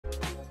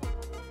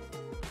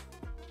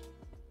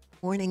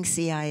Morning,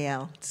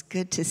 CIL. It's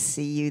good to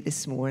see you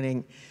this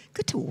morning.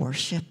 Good to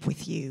worship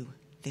with you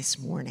this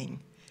morning.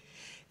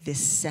 This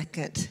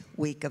second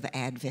week of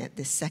Advent,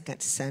 this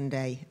second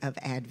Sunday of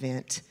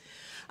Advent.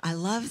 I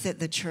love that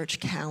the church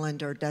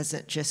calendar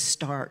doesn't just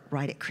start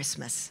right at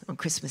Christmas, on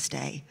Christmas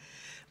Day,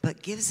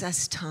 but gives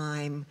us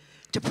time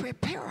to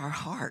prepare our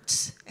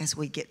hearts as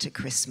we get to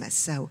Christmas.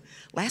 So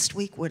last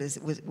week would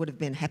have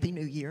been Happy New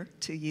Year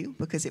to you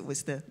because it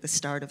was the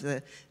start of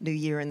the new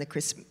year in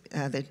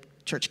the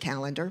church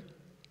calendar.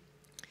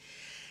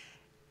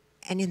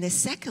 And in the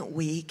second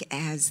week,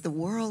 as the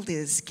world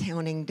is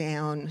counting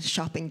down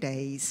shopping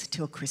days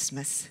till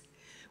Christmas,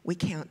 we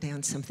count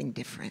down something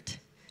different.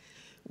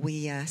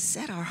 We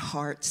set our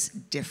hearts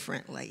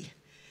differently.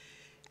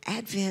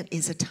 Advent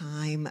is a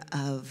time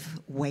of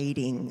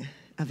waiting,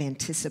 of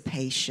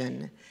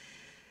anticipation.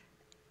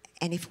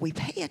 And if we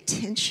pay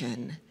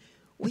attention,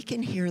 we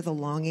can hear the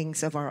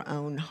longings of our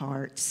own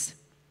hearts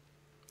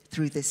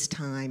through this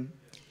time.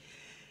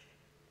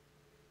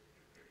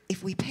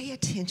 If we pay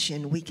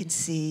attention, we can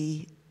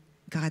see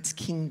God's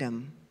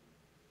kingdom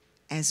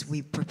as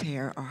we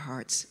prepare our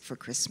hearts for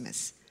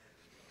Christmas.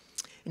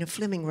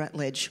 Fleming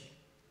Rutledge,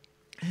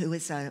 who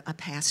is a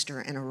pastor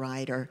and a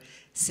writer,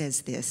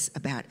 says this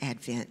about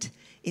Advent.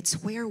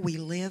 It's where we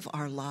live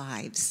our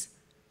lives,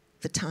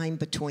 the time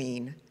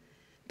between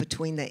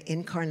the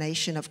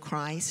incarnation of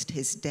Christ,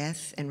 his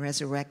death and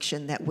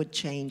resurrection that would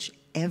change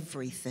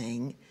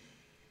everything,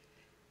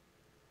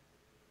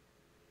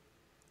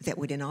 that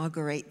would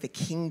inaugurate the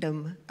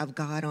kingdom of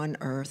God on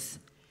earth,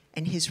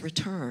 and his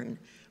return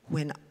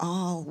when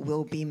all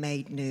will be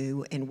made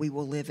new and we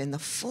will live in the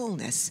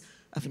fullness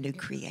of new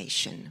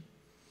creation.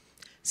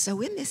 So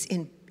in this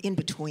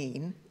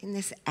in-between, in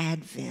this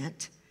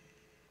Advent,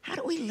 how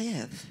do we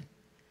live?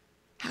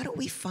 How do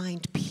we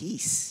find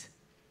peace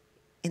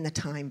in the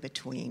time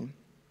between?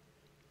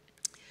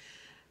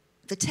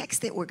 The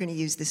text that we're going to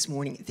use this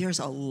morning, there's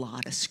a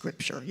lot of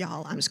scripture.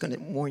 Y'all, I'm just going to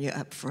warn you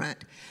up front.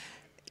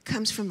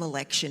 Comes from the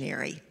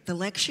lectionary. The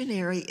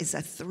lectionary is a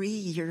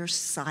 3-year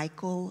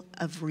cycle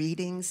of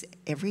readings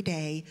every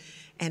day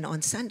and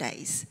on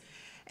Sundays.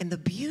 And the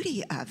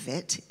beauty of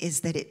it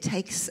is that it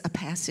takes a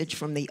passage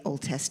from the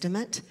Old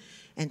Testament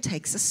and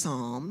takes a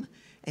psalm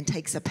and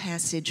takes a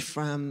passage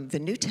from the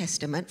New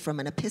Testament, from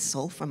an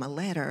epistle, from a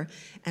letter,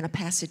 and a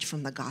passage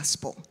from the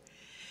gospel.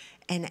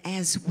 And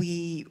as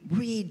we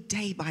read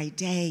day by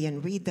day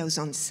and read those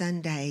on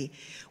Sunday,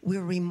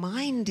 we're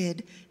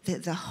reminded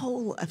that the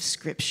whole of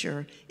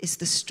Scripture is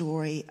the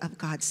story of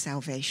God's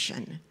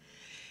salvation.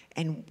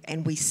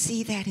 And we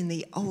see that in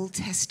the Old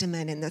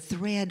Testament, and the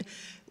thread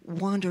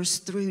wanders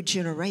through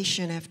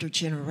generation after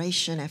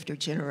generation after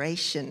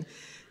generation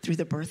through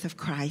the birth of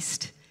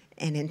Christ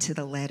and into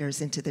the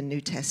letters, into the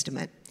New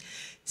Testament.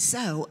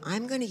 So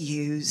I'm going to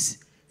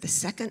use the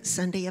second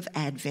Sunday of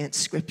Advent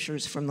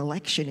scriptures from the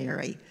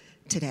lectionary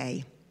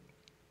today.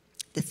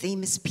 The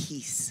theme is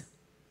peace,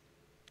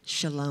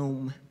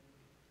 shalom,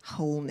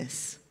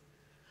 wholeness.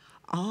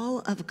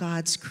 All of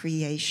God's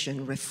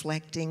creation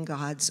reflecting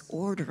God's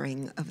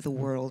ordering of the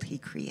world he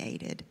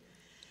created.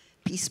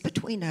 Peace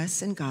between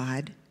us and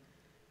God,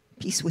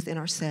 peace within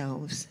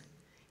ourselves,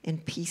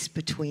 and peace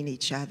between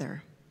each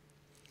other.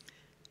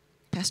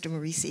 Pastor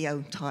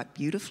Mauricio taught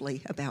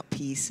beautifully about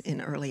peace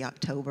in early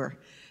October.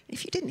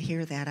 If you didn't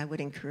hear that, I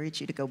would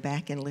encourage you to go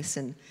back and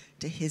listen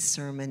to his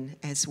sermon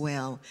as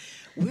well.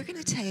 We're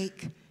going to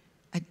take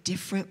a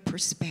different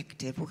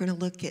perspective. We're going to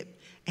look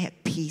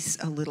at peace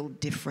a little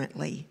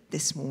differently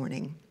this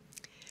morning.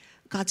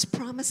 God's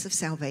promise of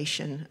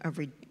salvation, of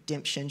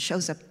redemption,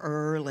 shows up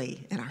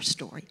early in our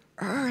story.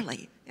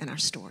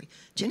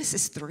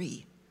 Genesis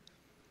 3.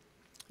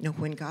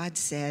 When God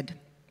said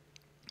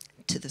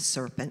to the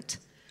serpent,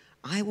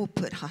 I will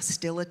put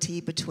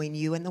hostility between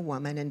you and the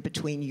woman and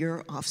between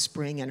your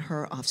offspring and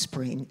her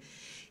offspring.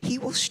 He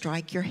will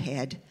strike your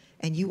head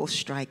and you will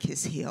strike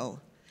his heel.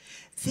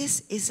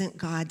 This isn't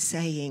God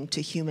saying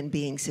to human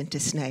beings and to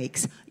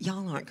snakes,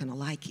 y'all aren't going to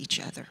like each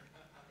other.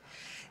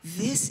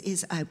 This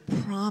is a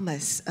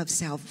promise of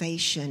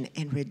salvation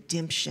and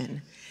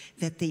redemption,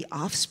 that the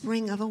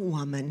offspring of a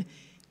woman,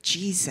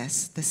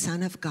 Jesus, the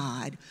Son of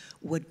God,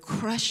 would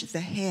crush the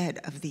head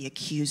of the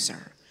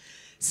accuser.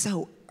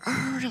 So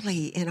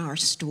early in our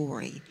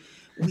story,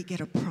 we get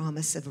a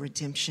promise of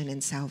redemption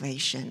and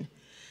salvation.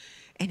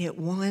 And it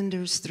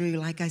wanders through,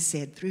 like I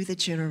said, through the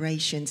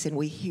generations, and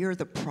we hear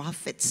the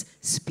prophets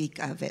speak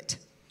of it.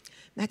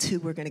 That's who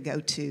we're going to go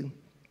to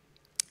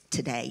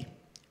today.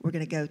 We're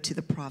going to go to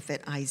the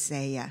prophet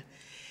Isaiah.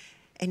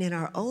 And in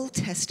our Old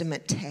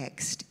Testament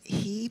text,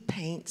 he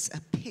paints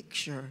a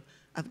picture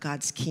of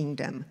God's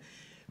kingdom.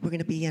 We're going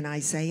to be in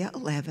Isaiah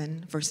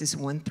 11, verses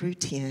 1 through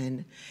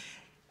 10.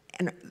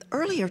 And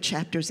earlier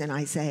chapters in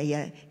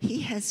Isaiah,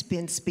 he has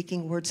been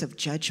speaking words of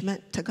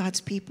judgment to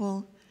God's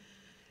people,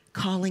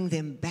 calling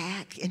them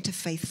back into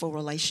faithful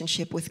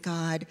relationship with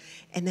God,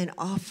 and then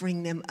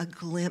offering them a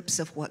glimpse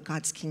of what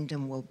God's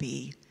kingdom will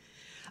be.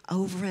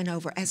 Over and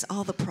over, as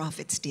all the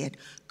prophets did,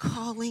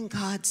 calling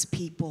God's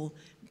people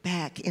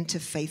back into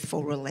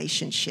faithful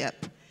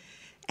relationship.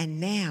 And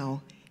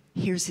now,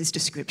 here's his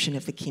description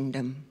of the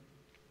kingdom.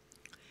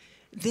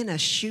 Then a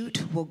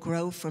shoot will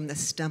grow from the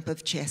stump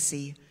of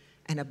Jesse,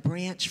 and a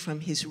branch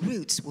from his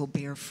roots will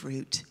bear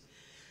fruit.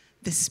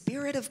 The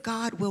Spirit of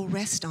God will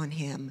rest on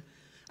him,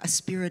 a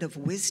spirit of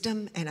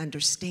wisdom and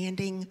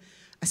understanding,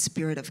 a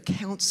spirit of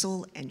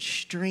counsel and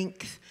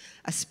strength,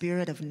 a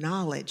spirit of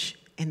knowledge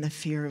and the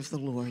fear of the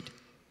Lord.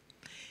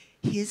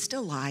 His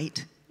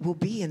delight will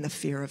be in the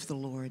fear of the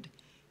Lord.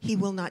 He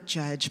will not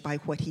judge by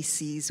what he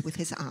sees with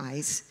his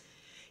eyes.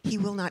 He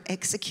will not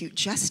execute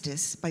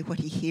justice by what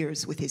he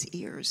hears with his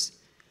ears.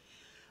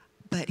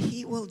 But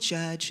he will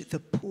judge the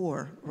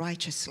poor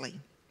righteously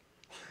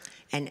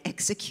and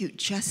execute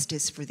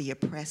justice for the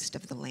oppressed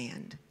of the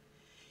land.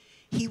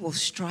 He will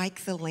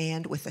strike the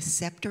land with a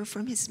scepter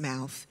from his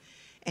mouth,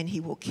 and he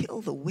will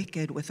kill the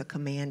wicked with a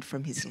command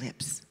from his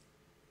lips.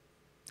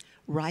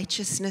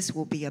 Righteousness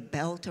will be a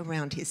belt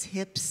around his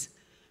hips.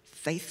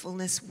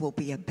 Faithfulness will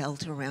be a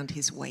belt around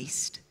his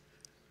waist.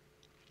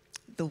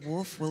 The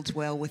wolf will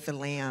dwell with the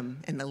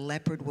lamb, and the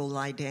leopard will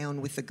lie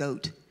down with the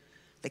goat.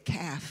 The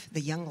calf,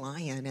 the young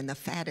lion, and the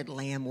fatted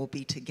lamb will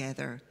be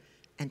together,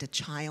 and a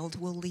child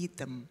will lead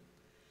them.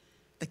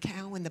 The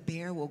cow and the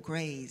bear will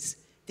graze.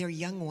 Their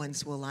young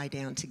ones will lie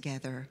down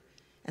together,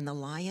 and the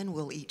lion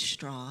will eat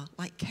straw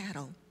like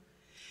cattle.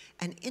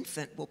 An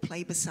infant will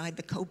play beside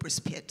the cobra's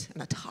pit,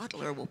 and a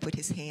toddler will put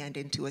his hand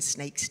into a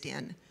snake's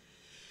den.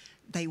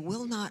 They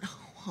will not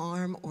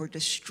harm or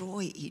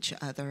destroy each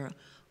other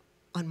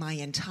on my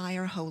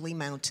entire holy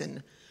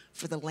mountain,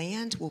 for the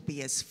land will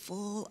be as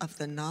full of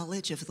the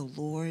knowledge of the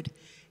Lord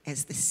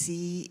as the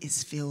sea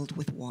is filled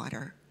with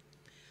water.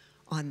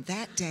 On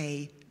that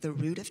day, the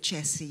root of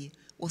Jesse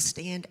will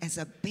stand as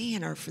a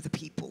banner for the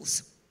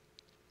peoples.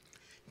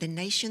 The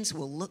nations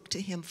will look to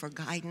him for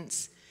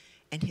guidance,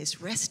 and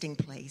his resting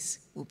place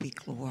will be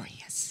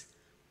glorious.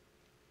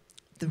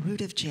 The root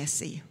of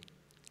Jesse,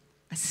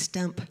 a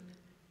stump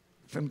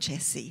from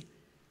Jesse.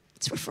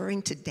 It's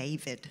referring to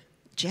David.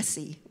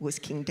 Jesse was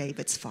King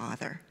David's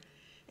father.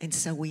 And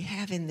so we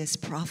have in this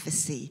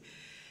prophecy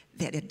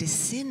that a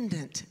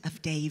descendant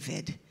of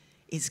David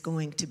is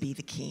going to be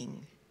the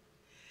king.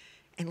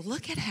 And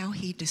look at how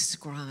he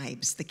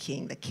describes the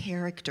king, the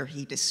character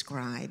he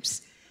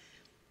describes.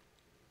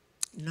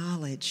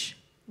 Knowledge,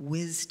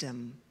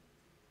 wisdom,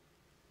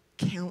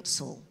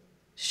 counsel,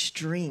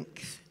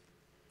 strength.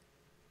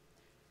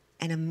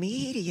 And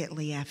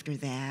immediately after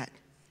that,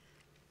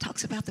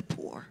 talks about the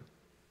poor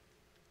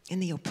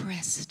and the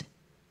oppressed,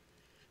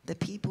 the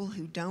people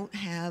who don't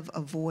have a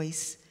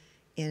voice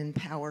in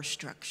power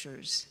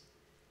structures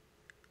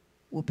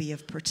will be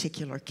of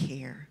particular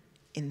care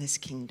in this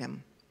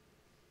kingdom.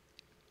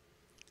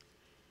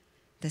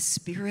 The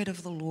Spirit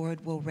of the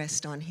Lord will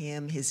rest on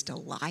him. His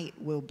delight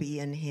will be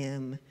in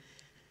him.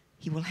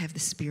 He will have the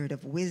spirit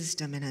of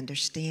wisdom and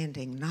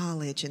understanding,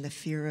 knowledge, and the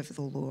fear of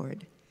the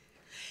Lord.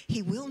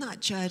 He will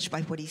not judge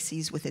by what he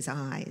sees with his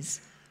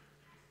eyes.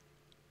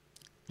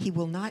 He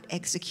will not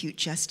execute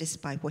justice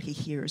by what he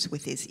hears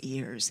with his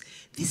ears.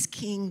 This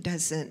king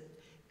doesn't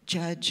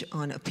judge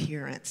on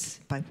appearance,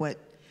 by what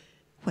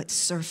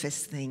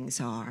surface things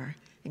are.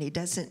 And he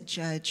doesn't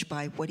judge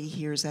by what he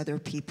hears other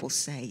people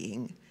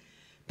saying.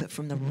 But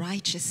from the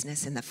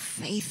righteousness and the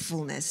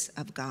faithfulness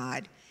of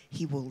God,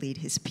 he will lead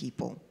his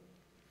people.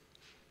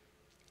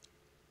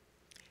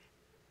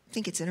 I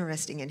think it's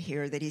interesting in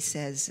here that he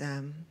says,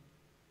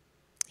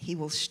 he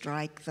will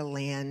strike the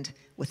land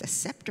with a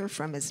scepter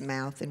from his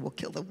mouth and will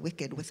kill the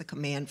wicked with a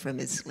command from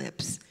his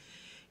lips.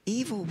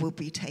 Evil will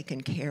be taken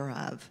care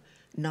of,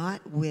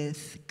 not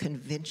with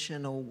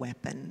conventional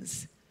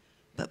weapons,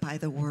 but by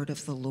the word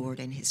of the Lord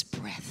and his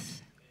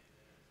breath.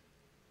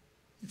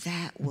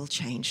 That will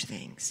change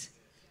things.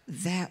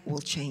 That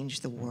will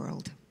change the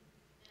world.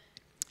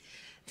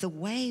 The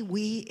way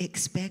we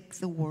expect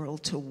the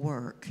world to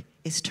work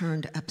is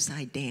turned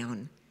upside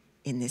down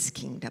in this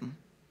kingdom.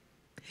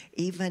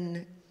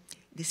 Even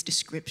this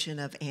description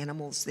of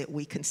animals that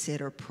we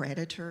consider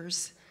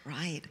predators,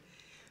 right,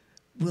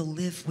 will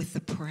live with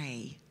the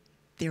prey.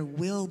 There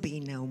will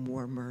be no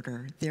more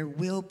murder. There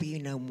will be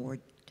no more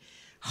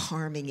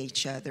harming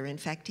each other. In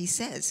fact, he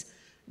says,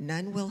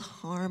 none will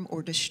harm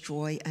or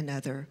destroy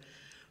another,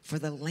 for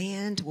the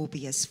land will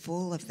be as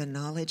full of the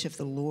knowledge of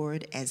the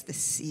Lord as the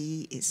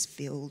sea is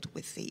filled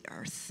with the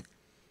earth.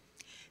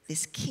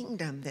 This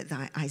kingdom that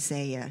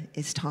Isaiah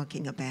is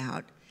talking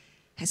about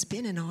has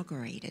been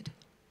inaugurated.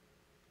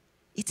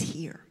 It's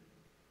here.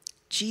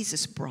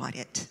 Jesus brought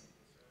it.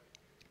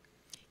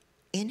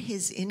 In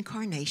his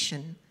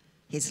incarnation,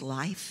 his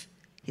life,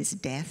 his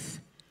death,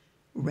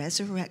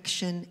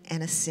 resurrection,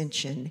 and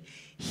ascension,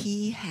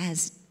 he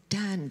has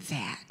done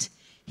that.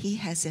 He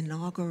has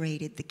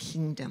inaugurated the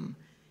kingdom.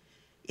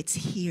 It's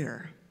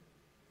here.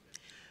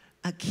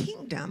 A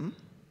kingdom,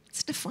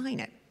 let's define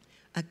it.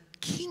 A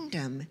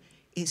kingdom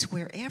is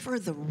wherever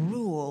the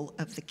rule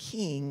of the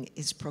king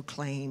is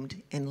proclaimed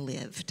and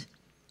lived,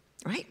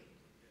 right?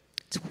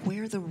 It's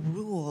where the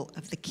rule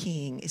of the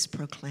king is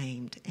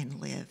proclaimed and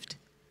lived.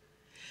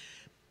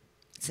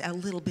 It's a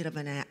little bit of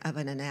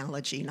an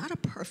analogy, not a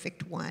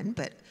perfect one,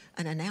 but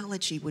an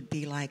analogy would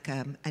be like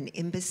an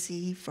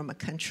embassy from a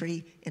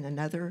country in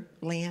another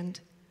land.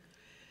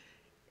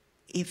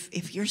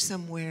 If you're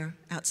somewhere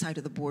outside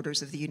of the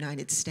borders of the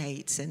United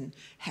States and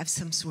have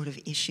some sort of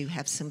issue,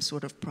 have some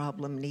sort of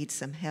problem, need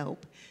some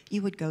help,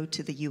 you would go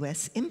to the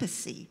U.S.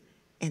 Embassy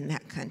in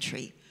that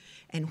country.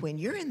 And when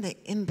you're in the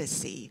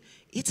embassy,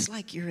 it's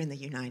like you're in the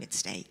United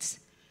States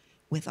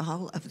with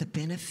all of the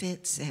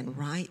benefits and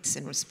rights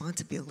and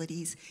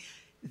responsibilities.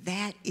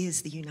 That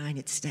is the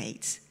United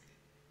States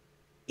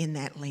in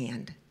that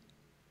land.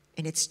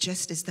 And it's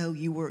just as though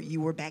you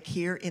were back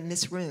here in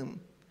this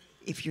room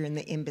if you're in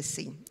the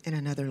embassy in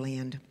another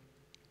land.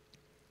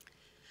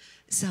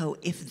 So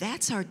if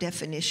that's our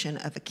definition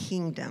of a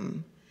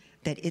kingdom,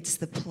 that it's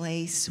the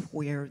place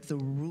where the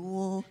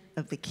rule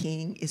of the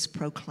king is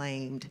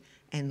proclaimed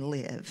and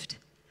lived,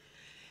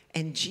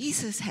 and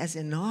Jesus has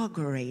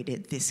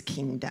inaugurated this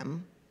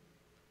kingdom,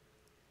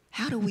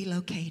 how do we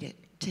locate it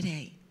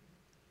today?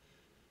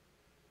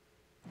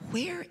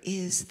 Where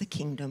is the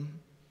kingdom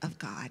of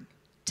God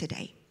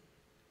today?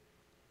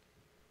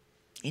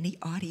 Any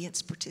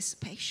audience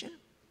participation?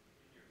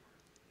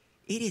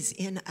 It is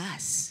in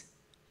us.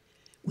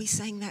 We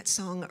sang that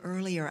song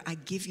earlier, I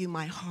give you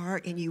my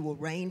heart and you will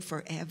reign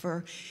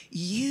forever.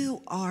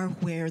 You are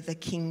where the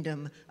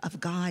kingdom of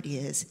God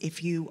is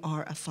if you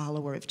are a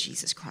follower of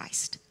Jesus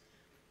Christ.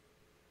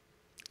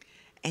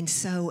 And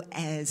so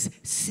as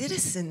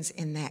citizens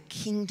in that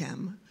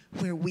kingdom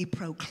where we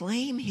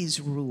proclaim his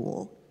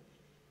rule,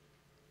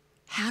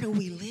 how do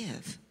we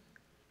live?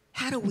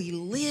 How do we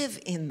live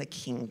in the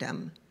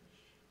kingdom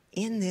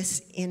in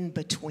this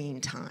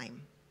in-between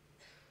time?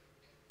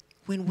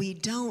 When we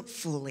don't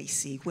fully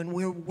see, when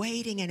we're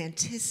waiting and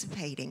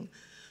anticipating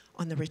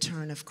on the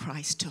return of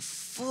Christ to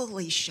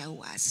fully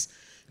show us,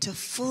 to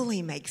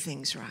fully make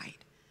things right,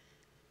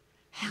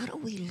 how do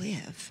we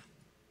live?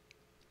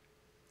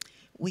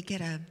 We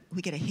get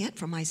a hint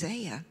from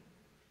Isaiah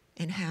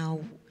in how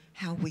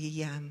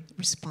we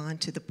respond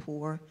to the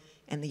poor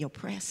and the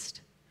oppressed.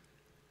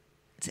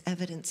 It's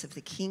evidence of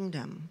the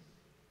kingdom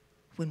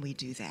when we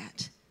do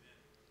that.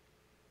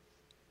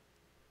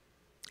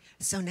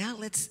 So now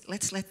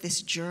let's let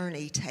this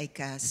journey take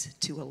us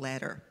to a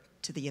letter,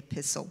 to the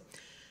epistle.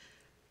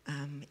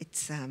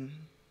 It's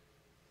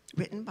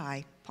written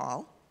by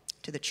Paul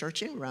to the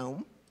church in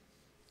Rome,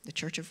 the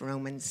church of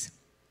Romans.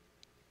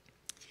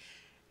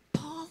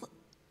 Paul,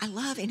 I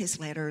love in his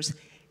letters,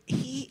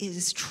 he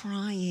is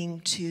trying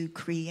to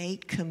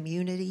create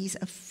communities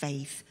of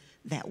faith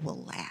that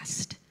will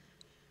last,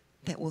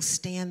 that will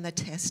stand the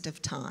test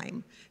of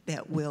time,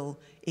 that will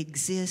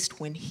exist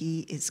when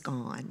he is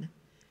gone.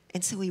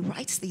 And so he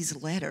writes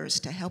these letters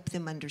to help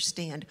them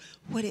understand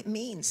what it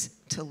means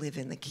to live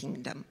in the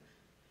kingdom.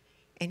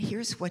 And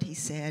here's what he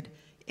said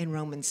in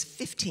Romans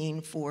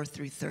 15, 4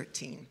 through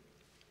 13.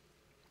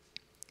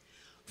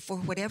 For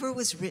whatever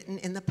was written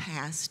in the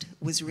past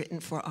was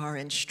written for our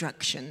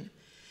instruction,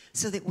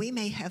 so that we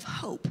may have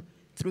hope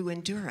through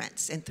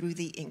endurance and through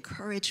the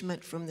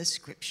encouragement from the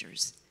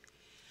scriptures.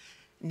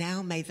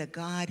 Now may the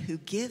God who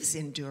gives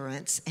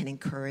endurance and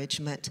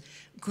encouragement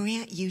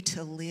grant you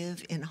to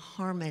live in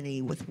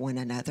harmony with one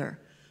another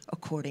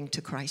according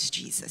to Christ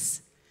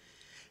Jesus,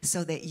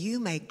 so that you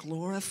may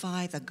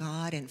glorify the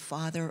God and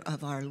Father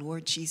of our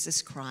Lord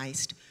Jesus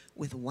Christ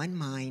with one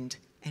mind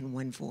and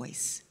one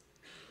voice.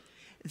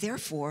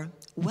 Therefore,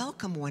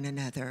 welcome one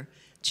another,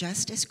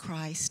 just as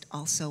Christ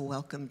also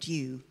welcomed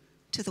you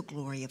to the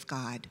glory of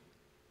God.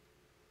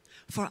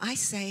 For I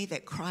say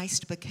that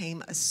Christ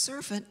became a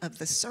servant of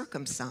the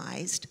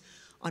circumcised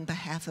on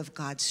behalf of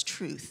God's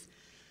truth,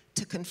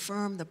 to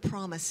confirm the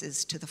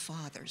promises to the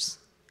fathers,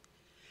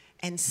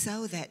 and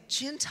so that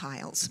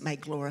Gentiles may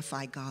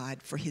glorify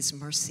God for his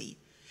mercy.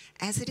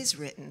 As it is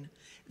written,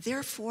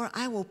 therefore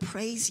I will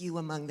praise you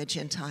among the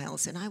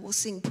Gentiles, and I will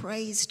sing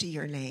praise to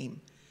your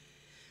name.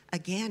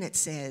 Again it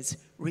says,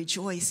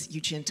 rejoice, you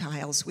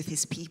Gentiles, with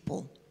his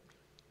people.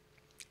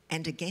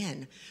 And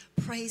again,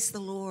 praise the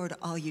Lord,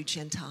 all you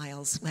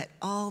Gentiles. Let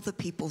all the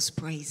peoples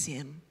praise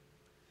him.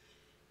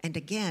 And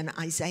again,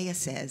 Isaiah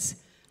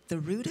says, the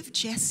root of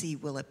Jesse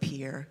will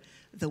appear,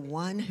 the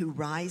one who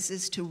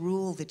rises to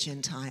rule the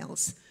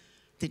Gentiles.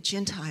 The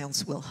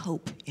Gentiles will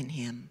hope in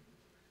him.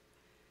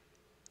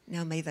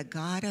 Now may the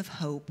God of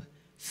hope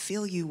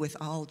fill you with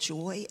all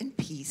joy and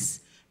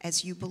peace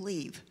as you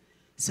believe,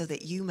 so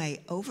that you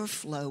may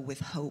overflow with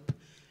hope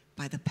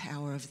by the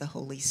power of the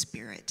Holy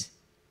Spirit.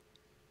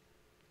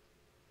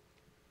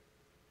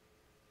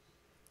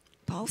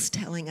 Paul's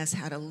telling us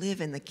how to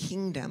live in the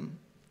kingdom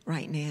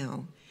right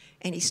now.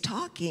 And he's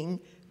talking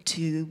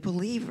to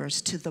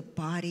believers, to the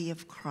body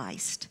of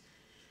Christ,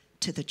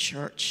 to the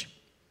church.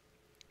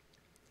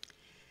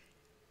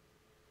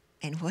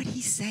 And what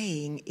he's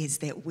saying is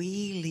that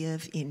we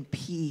live in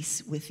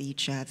peace with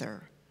each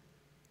other.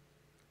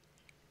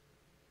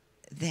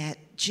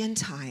 That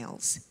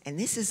Gentiles, and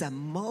this is a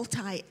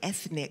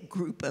multi-ethnic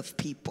group of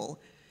people.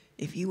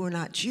 If you were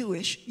not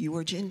Jewish, you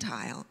were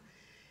Gentile.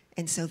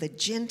 And so the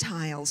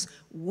Gentiles,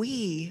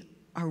 we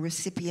are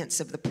recipients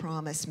of the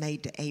promise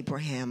made to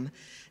Abraham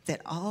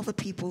that all the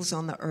peoples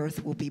on the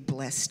earth will be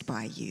blessed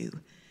by you.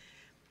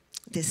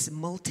 This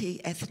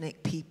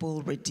multi-ethnic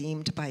people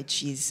redeemed by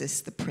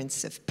Jesus, the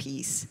Prince of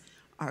Peace,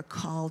 are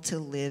called to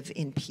live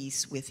in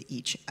peace with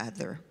each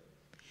other.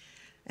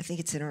 I think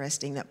it's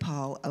interesting that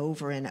Paul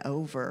over and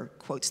over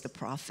quotes the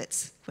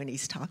prophets when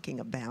he's talking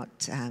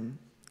about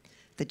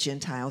the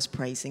Gentiles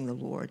praising the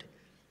Lord,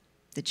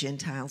 the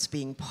Gentiles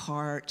being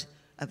part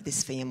of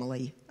this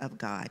family of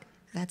God.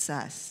 That's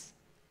us.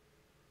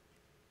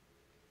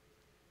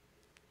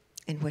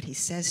 And what he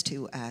says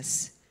to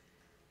us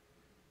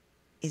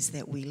is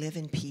that we live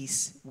in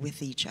peace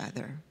with each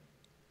other.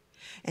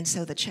 And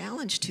so the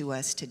challenge to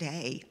us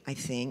today, I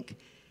think,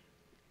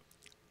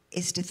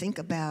 is to think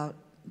about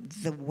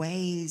the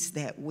ways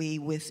that we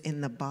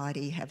within the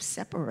body have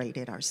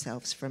separated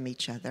ourselves from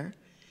each other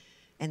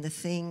and the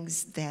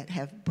things that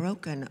have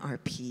broken our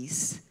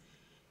peace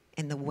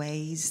and the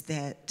ways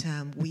that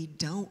we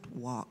don't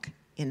walk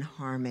in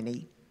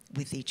harmony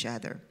with each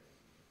other.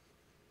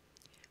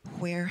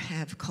 Where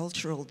have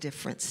cultural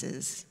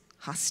differences,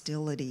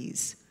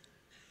 hostilities,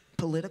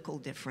 political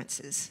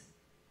differences,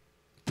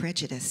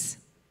 prejudice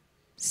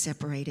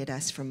separated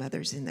us from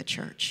others in the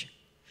church?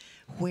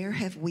 Where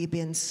have we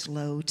been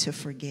slow to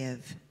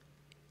forgive?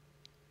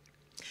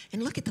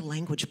 And look at the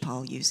language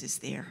Paul uses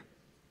there.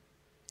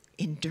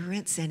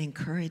 Endurance and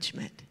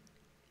encouragement.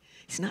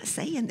 He's not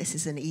saying this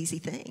is an easy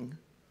thing,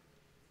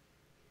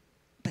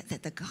 but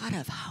that the God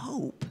of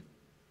hope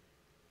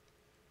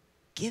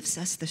gives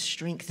us the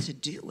strength to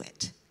do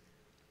it.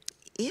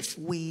 If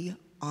we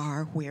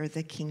are where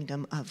the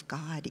kingdom of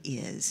God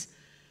is,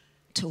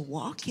 to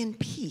walk in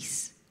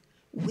peace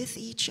with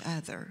each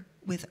other,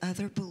 with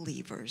other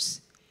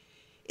believers,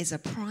 is a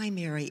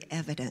primary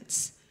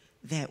evidence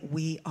that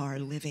we are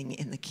living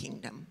in the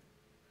kingdom.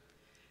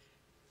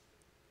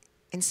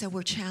 And so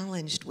we're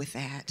challenged with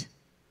that.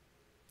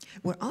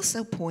 We're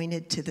also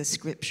pointed to the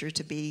scripture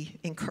to be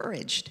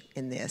encouraged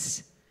in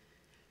this,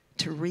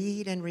 to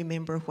read and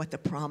remember what the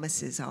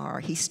promises are.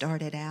 He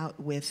started out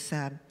with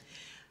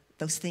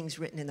those things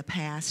written in the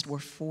past were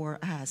for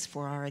us,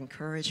 for our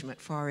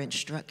encouragement, for our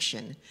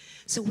instruction.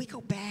 So we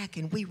go back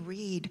and we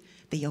read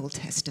the Old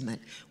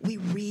Testament. We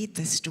read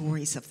the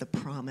stories of the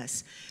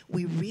promise.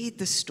 We read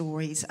the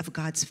stories of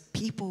God's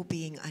people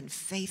being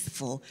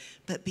unfaithful,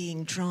 but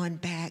being drawn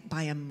back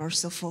by a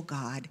merciful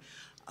God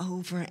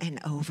over and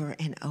over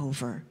and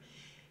over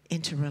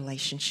into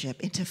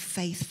relationship, into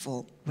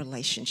faithful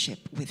relationship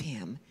with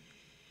him.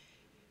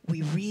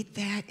 We read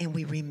that and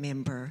we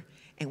remember,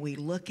 and we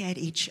look at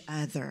each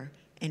other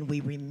and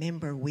we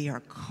remember we are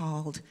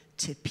called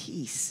to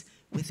peace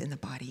within the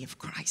body of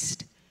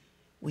Christ.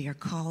 We are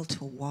called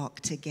to walk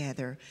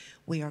together.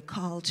 We are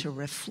called to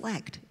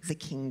reflect the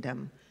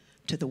kingdom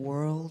to the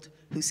world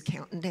who's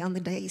counting down the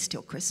days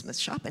till Christmas,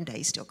 shopping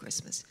days till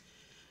Christmas,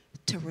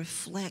 to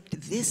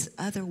reflect this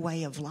other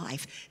way of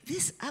life,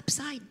 this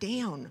upside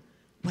down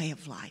way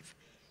of life.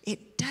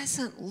 It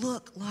doesn't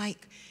look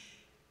like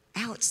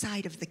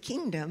outside of the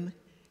kingdom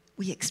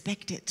we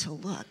expect it to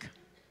look.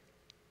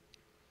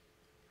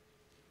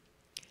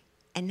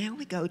 And now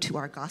we go to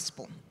our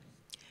gospel.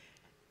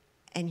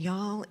 And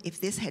y'all,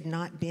 if this had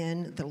not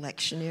been the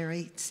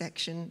lectionary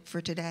section for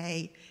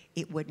today,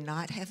 it would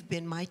not have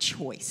been my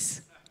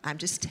choice. I'm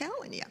just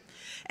telling you.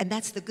 And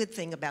that's the good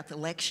thing about the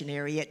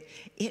lectionary.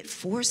 It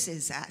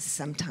forces us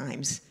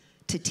sometimes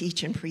to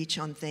teach and preach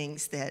on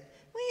things that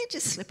we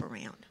just slip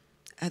around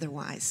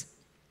otherwise.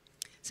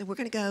 So we're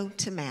going to go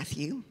to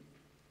Matthew.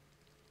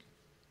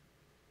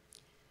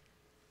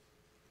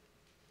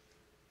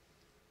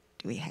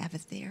 Do we have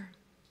it there?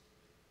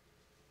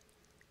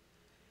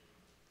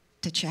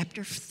 To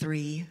chapter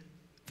 3,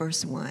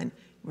 verse 1.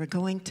 We're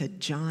going to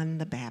John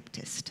the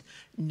Baptist.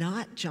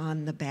 Not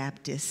John the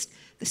Baptist,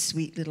 the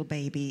sweet little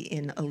baby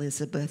in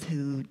Elizabeth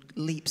who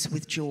leaps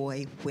with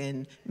joy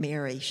when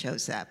Mary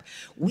shows up.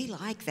 We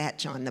like that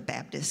John the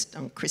Baptist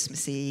on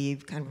Christmas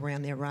Eve, kind of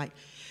around there, right?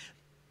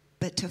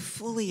 But to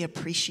fully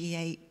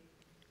appreciate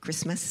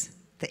Christmas,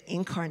 the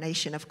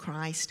incarnation of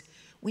Christ,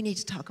 we need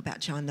to talk about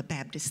John the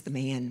Baptist, the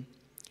man.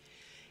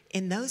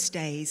 In those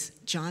days,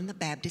 John the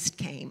Baptist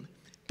came,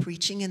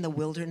 preaching in the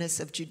wilderness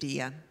of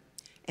Judea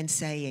and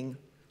saying,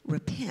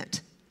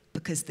 "Repent,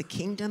 because the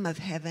kingdom of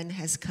heaven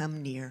has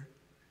come near."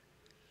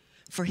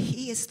 For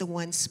he is the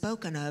one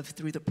spoken of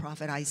through the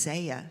prophet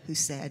Isaiah, who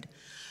said,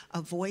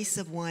 "A voice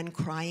of one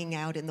crying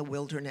out in the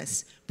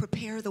wilderness,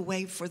 prepare the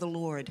way for the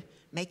Lord,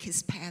 make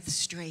his path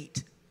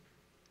straight."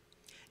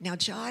 Now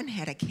John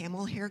had a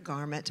camel hair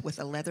garment with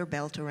a leather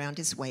belt around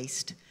his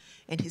waist,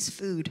 and his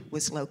food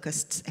was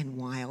locusts and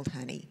wild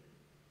honey.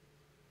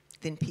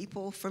 Then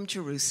people from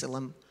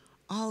Jerusalem,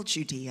 all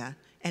Judea,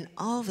 and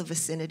all the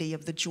vicinity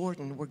of the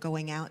Jordan were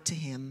going out to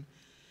him,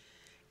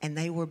 and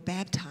they were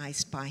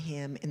baptized by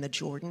him in the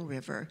Jordan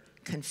River,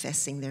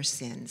 confessing their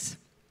sins.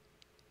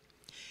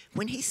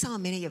 When he saw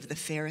many of the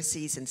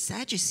Pharisees and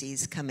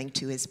Sadducees coming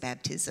to his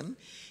baptism,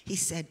 he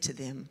said to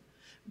them,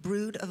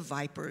 "Brood of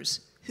vipers,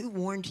 who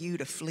warned you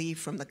to flee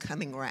from the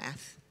coming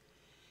wrath?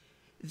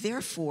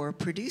 Therefore,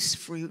 produce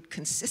fruit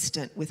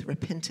consistent with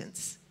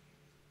repentance.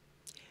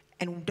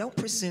 And don't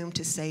presume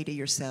to say to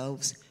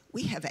yourselves,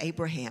 we have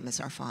Abraham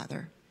as our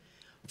father.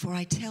 For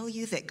I tell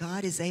you that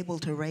God is able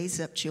to raise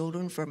up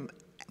children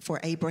for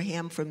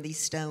Abraham from these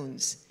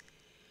stones.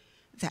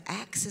 The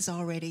axe is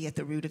already at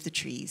the root of the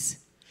trees.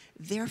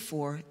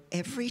 Therefore,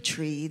 every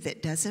tree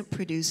that doesn't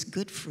produce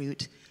good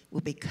fruit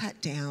will be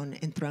cut down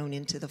and thrown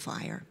into the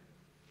fire.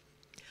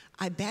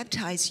 I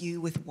baptize you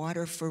with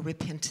water for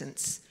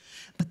repentance,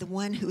 but the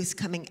one who is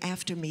coming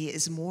after me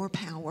is more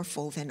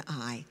powerful than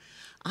I.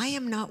 I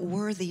am not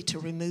worthy to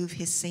remove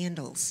his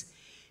sandals.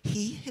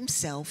 He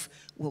himself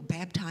will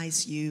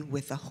baptize you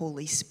with the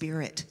Holy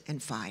Spirit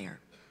and fire.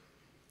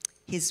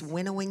 His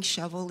winnowing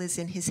shovel is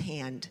in his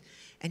hand,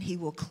 and he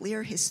will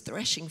clear his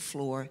threshing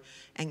floor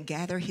and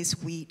gather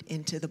his wheat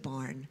into the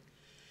barn.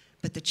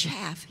 But the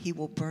chaff he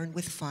will burn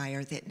with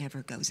fire that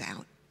never goes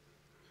out.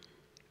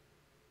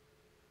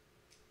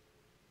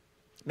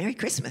 Merry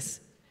Christmas.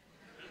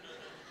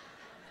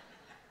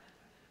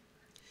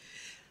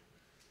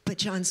 But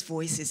John's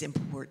voice is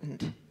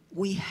important.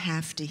 We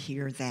have to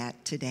hear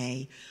that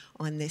today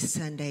on this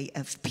Sunday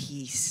of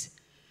peace,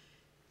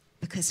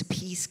 because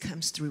peace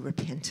comes through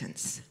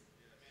repentance.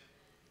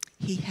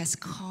 He has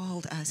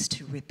called us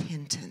to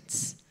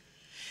repentance.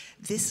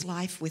 This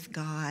life with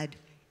God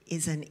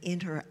is an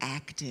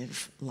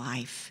interactive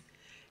life.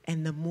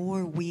 And the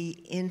more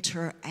we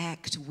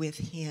interact with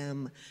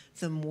him,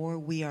 the more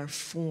we are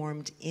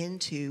formed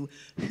into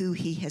who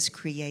he has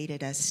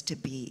created us to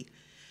be.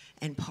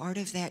 And part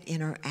of that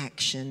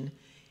interaction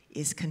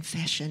is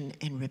confession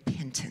and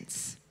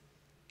repentance.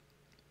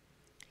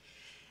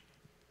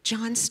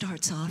 John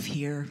starts off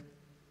here.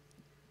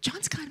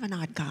 John's kind of an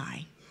odd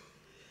guy.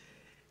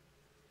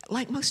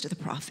 Like most of the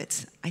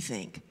prophets, I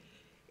think.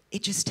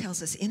 It just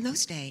tells us in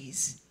those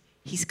days,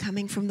 he's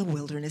coming from the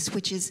wilderness,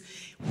 which is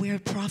where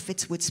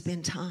prophets would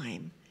spend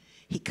time.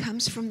 He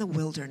comes from the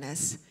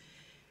wilderness,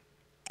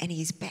 and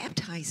he's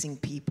baptizing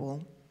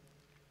people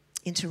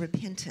into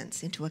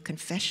repentance, into a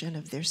confession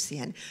of their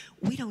sin.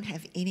 We don't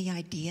have any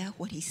idea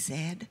what he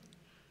said.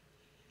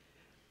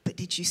 But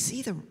did you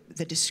see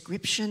the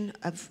description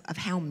of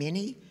how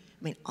many?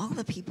 I mean, all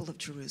the people of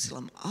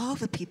Jerusalem, all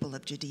the people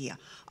of Judea,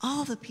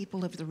 all the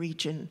people of the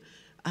region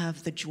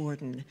of the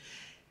Jordan.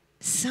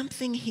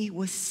 Something he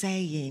was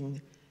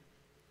saying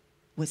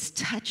was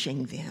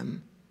touching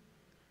them.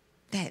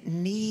 That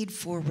need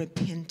for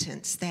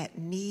repentance, that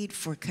need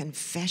for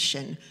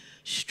confession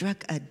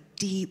struck a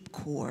deep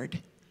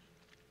chord.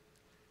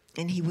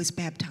 And he was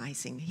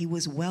baptizing. He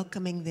was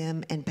welcoming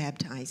them and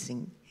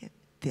baptizing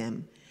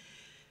them.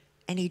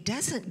 And he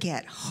doesn't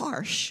get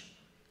harsh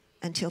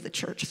until the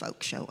church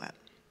folk show up.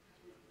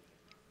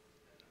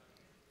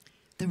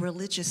 The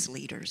religious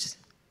leaders,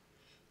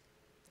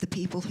 the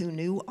people who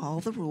knew all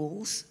the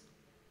rules,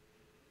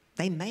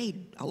 they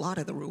made a lot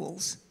of the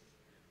rules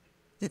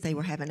that they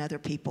were having other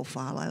people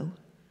follow.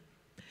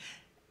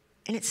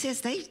 And it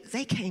says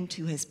they came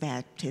to his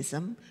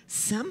baptism.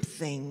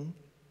 Something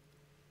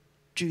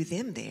drew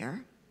them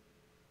there.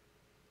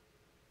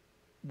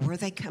 Were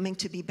they coming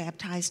to be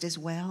baptized as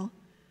well?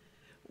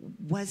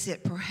 Was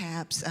it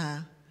perhaps,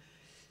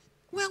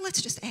 well,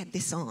 let's just add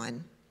this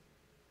on.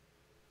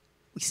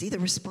 We see the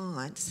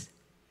response.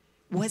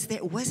 Was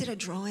it a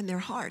draw in their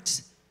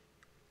hearts?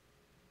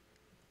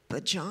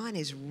 But John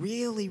is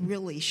really,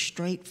 really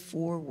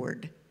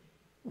straightforward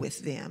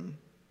with them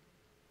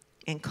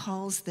and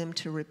calls them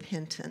to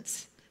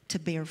repentance, to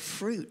bear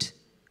fruit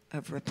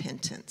of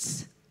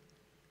repentance.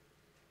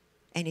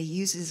 And he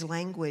uses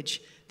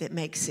language that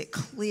makes it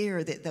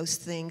clear that those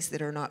things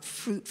that are not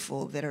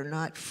fruitful, that are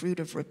not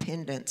fruit of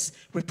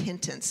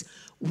repentance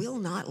will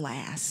not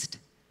last.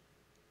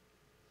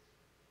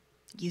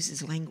 He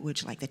uses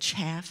language like the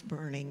chaff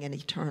burning in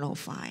eternal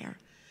fire.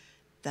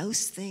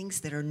 Those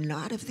things that are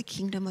not of the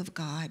kingdom of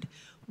God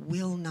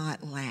will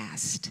not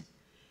last.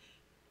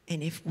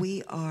 And if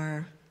we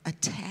are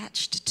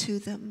attached to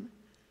them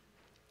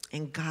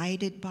and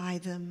guided by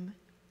them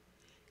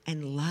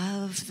and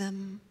love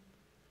them,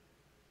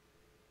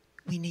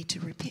 we need to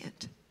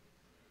repent.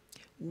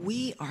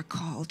 We are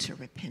called to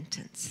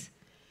repentance.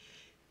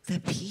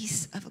 The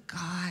peace of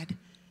God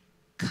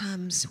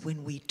comes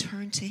when we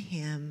turn to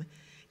him,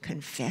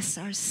 confess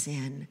our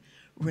sin,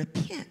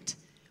 repent.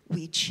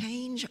 We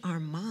change our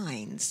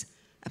minds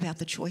about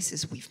the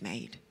choices we've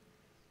made.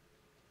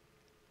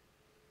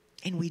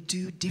 And we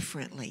do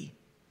differently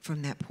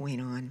from that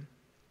point on.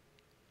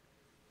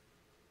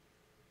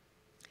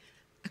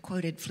 I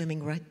quoted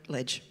Fleming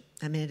Rutledge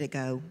a minute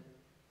ago.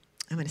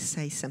 I'm going to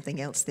say something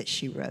else that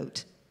she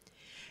wrote.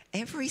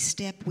 Every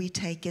step we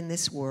take in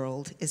this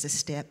world is a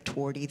step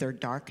toward either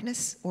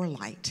darkness or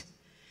light.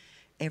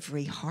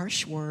 Every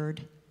harsh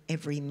word,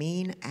 every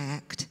mean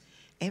act,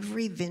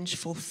 every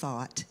vengeful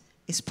thought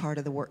is part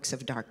of the works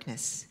of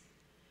darkness.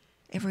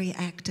 Every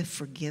act of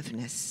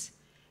forgiveness,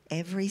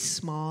 every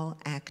small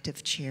act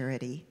of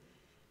charity,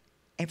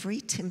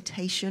 every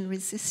temptation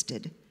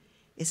resisted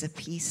is a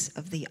piece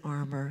of the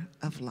armor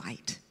of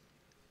light.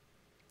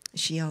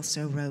 She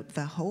also wrote,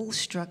 "The whole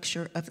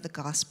structure of the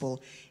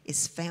gospel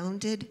is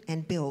founded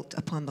and built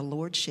upon the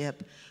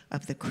lordship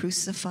of the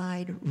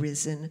crucified,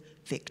 risen,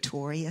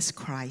 victorious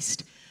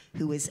Christ,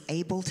 who is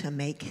able to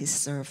make his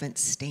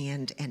servants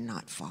stand and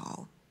not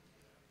fall."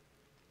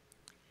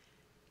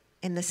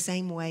 In the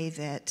same way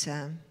that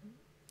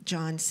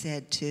John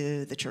said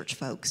to the church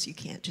folks, you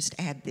can't just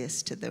add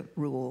this to the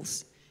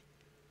rules.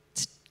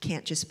 It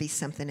can't just be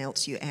something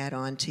else you add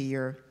on to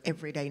your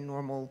everyday,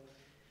 normal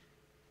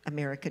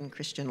American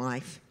Christian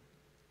life.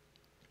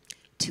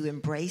 To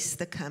embrace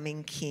the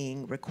coming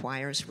King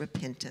requires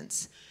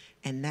repentance,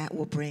 and that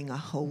will bring a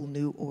whole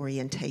new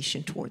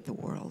orientation toward the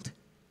world.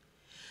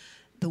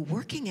 The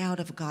working out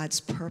of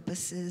God's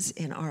purposes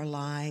in our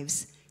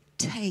lives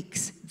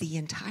takes the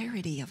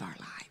entirety of our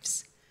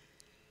lives.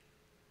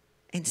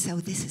 And so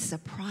this is a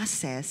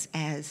process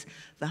as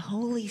the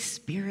Holy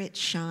Spirit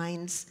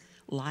shines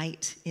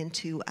light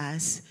into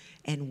us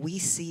and we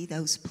see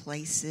those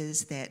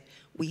places that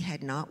we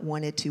had not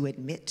wanted to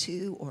admit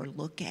to or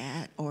look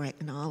at or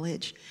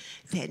acknowledge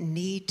that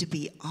need to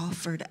be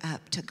offered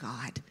up to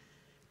God,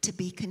 to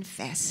be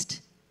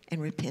confessed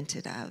and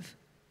repented of.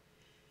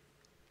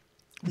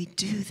 We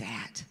do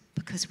that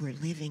because we're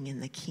living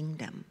in the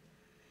kingdom.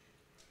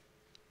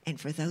 And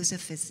for those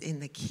of us in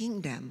the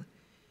kingdom,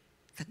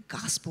 the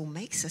gospel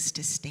makes us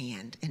to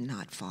stand and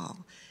not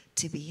fall.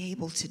 To be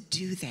able to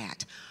do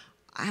that,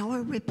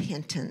 our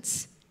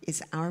repentance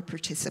is our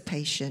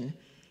participation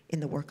in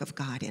the work of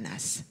God in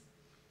us.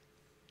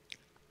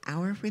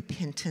 Our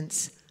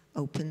repentance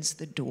opens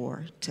the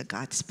door to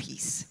God's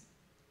peace.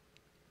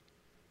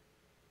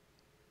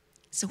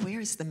 So where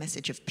is the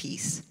message of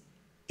peace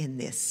in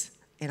this?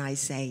 In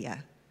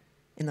Isaiah,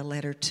 in the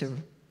letter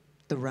to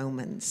the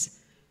Romans,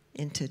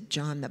 into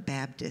John the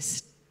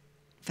Baptist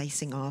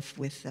facing off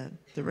with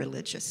the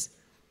religious.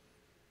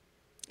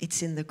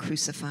 It's in the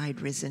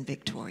crucified, risen,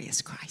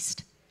 victorious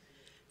Christ.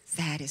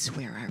 That is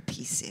where our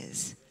peace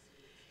is.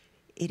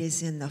 It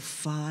is in the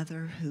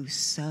Father who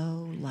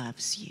so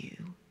loves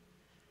you.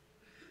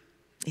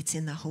 It's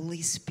in the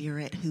Holy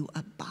Spirit who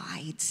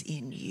abides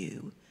in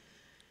you,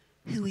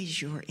 who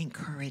is your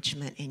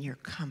encouragement and your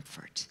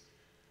comfort.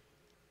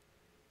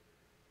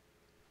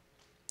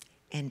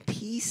 And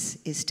peace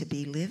is to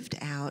be lived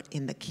out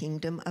in the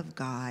kingdom of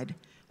God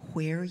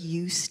where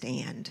you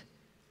stand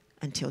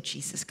until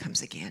Jesus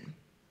comes again.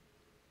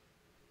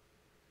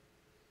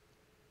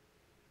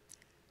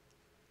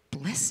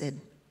 Blessed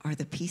are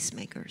the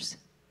peacemakers,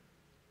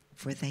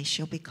 for they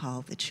shall be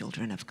called the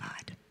children of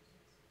God.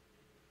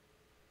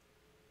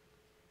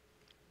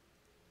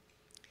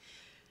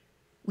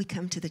 We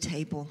come to the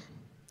table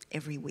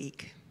every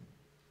week,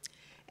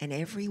 and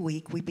every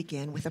week we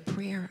begin with a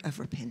prayer of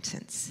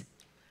repentance.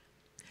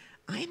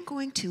 I am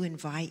going to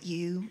invite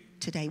you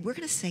today, we're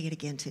going to say it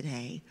again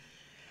today,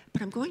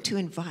 but I'm going to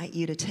invite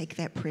you to take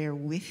that prayer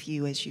with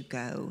you as you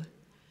go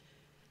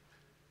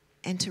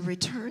and to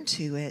return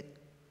to it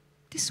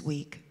this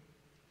week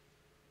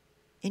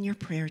in your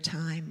prayer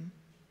time.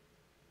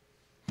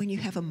 When you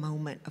have a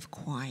moment of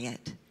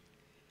quiet,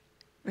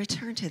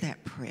 return to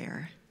that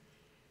prayer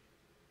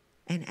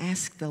and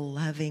ask the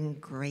loving,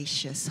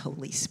 gracious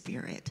Holy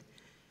Spirit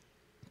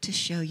to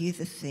show you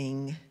the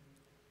thing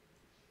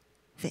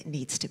that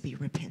needs to be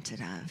repented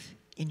of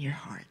in your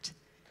heart.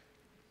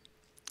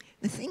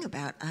 The thing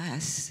about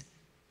us,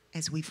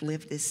 as we've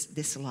lived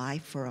this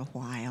life for a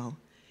while,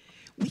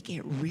 we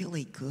get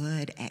really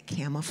good at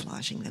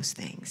camouflaging those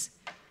things.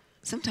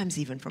 Sometimes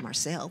even from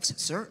ourselves,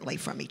 certainly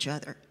from each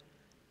other.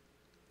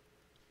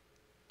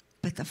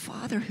 But the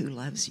Father who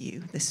loves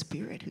you, the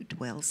Spirit who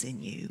dwells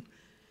in you,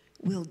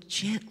 will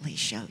gently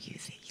show you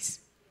these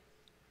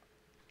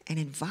and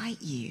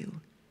invite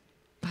you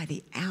by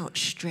the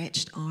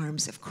outstretched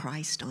arms of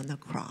Christ on the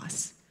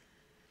cross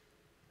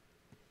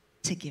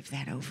to give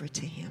that over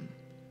to him.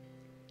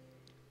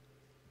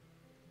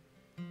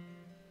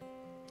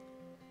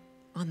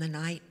 On the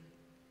night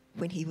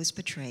when he was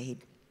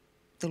betrayed,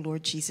 the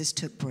Lord Jesus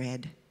took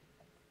bread,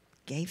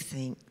 gave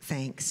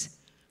thanks,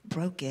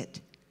 broke it,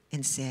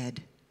 and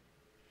said,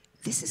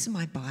 "This is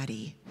my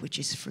body, which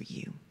is for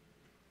you.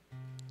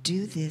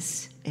 Do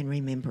this in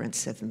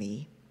remembrance of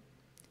me."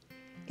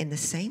 In the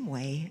same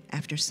way,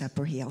 after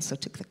supper, he also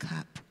took the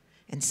cup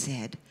and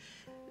said,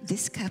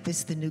 "This cup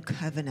is the new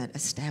covenant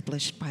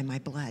established by my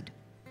blood.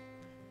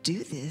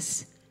 Do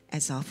this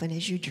as often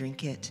as you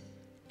drink it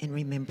in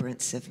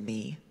remembrance of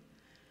me.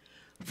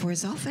 For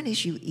as often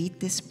as you eat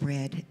this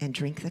bread and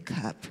drink the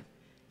cup,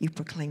 you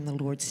proclaim the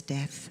Lord's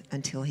death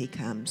until he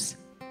comes."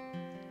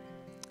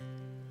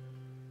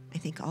 I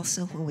think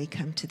also when we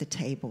come to the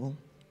table,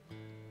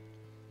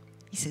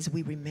 he says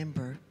we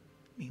remember,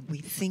 we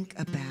think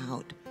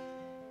about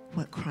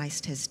what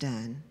Christ has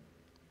done,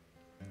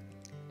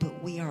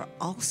 but we are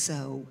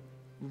also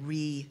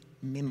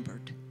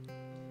remembered.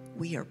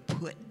 We are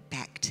put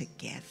back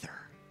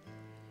together.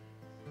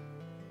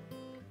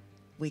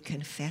 We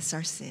confess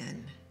our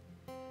sin,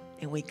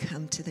 and we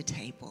come to the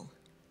table,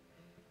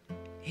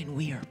 and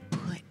we are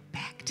put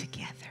back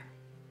together.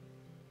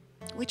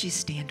 Would you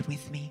stand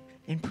with me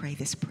and pray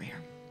this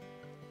prayer?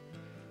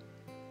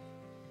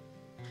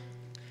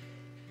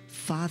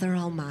 Father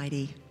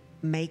Almighty,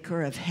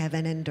 maker of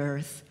heaven and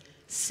earth,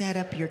 set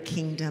up your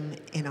kingdom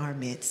in our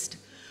midst.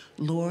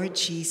 Lord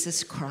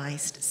Jesus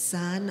Christ,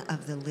 Son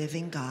of the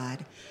living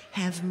God,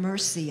 have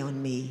mercy on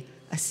me,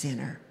 a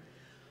sinner.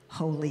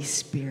 Holy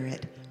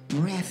Spirit,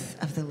 breath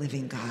of the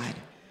living God,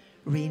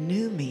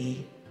 renew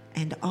me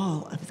and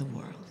all of the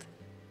world.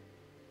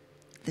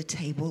 The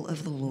table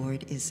of the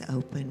Lord is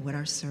open. Would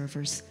our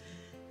servers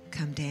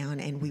come down,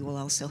 and we will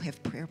also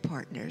have prayer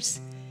partners.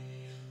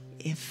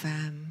 If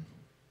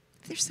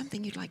there's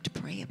something you'd like to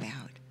pray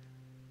about,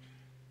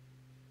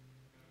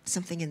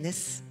 something in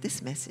this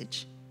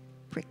message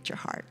pricked your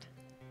heart,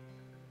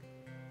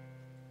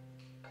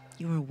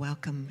 you are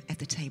welcome at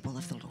the table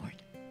of the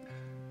Lord.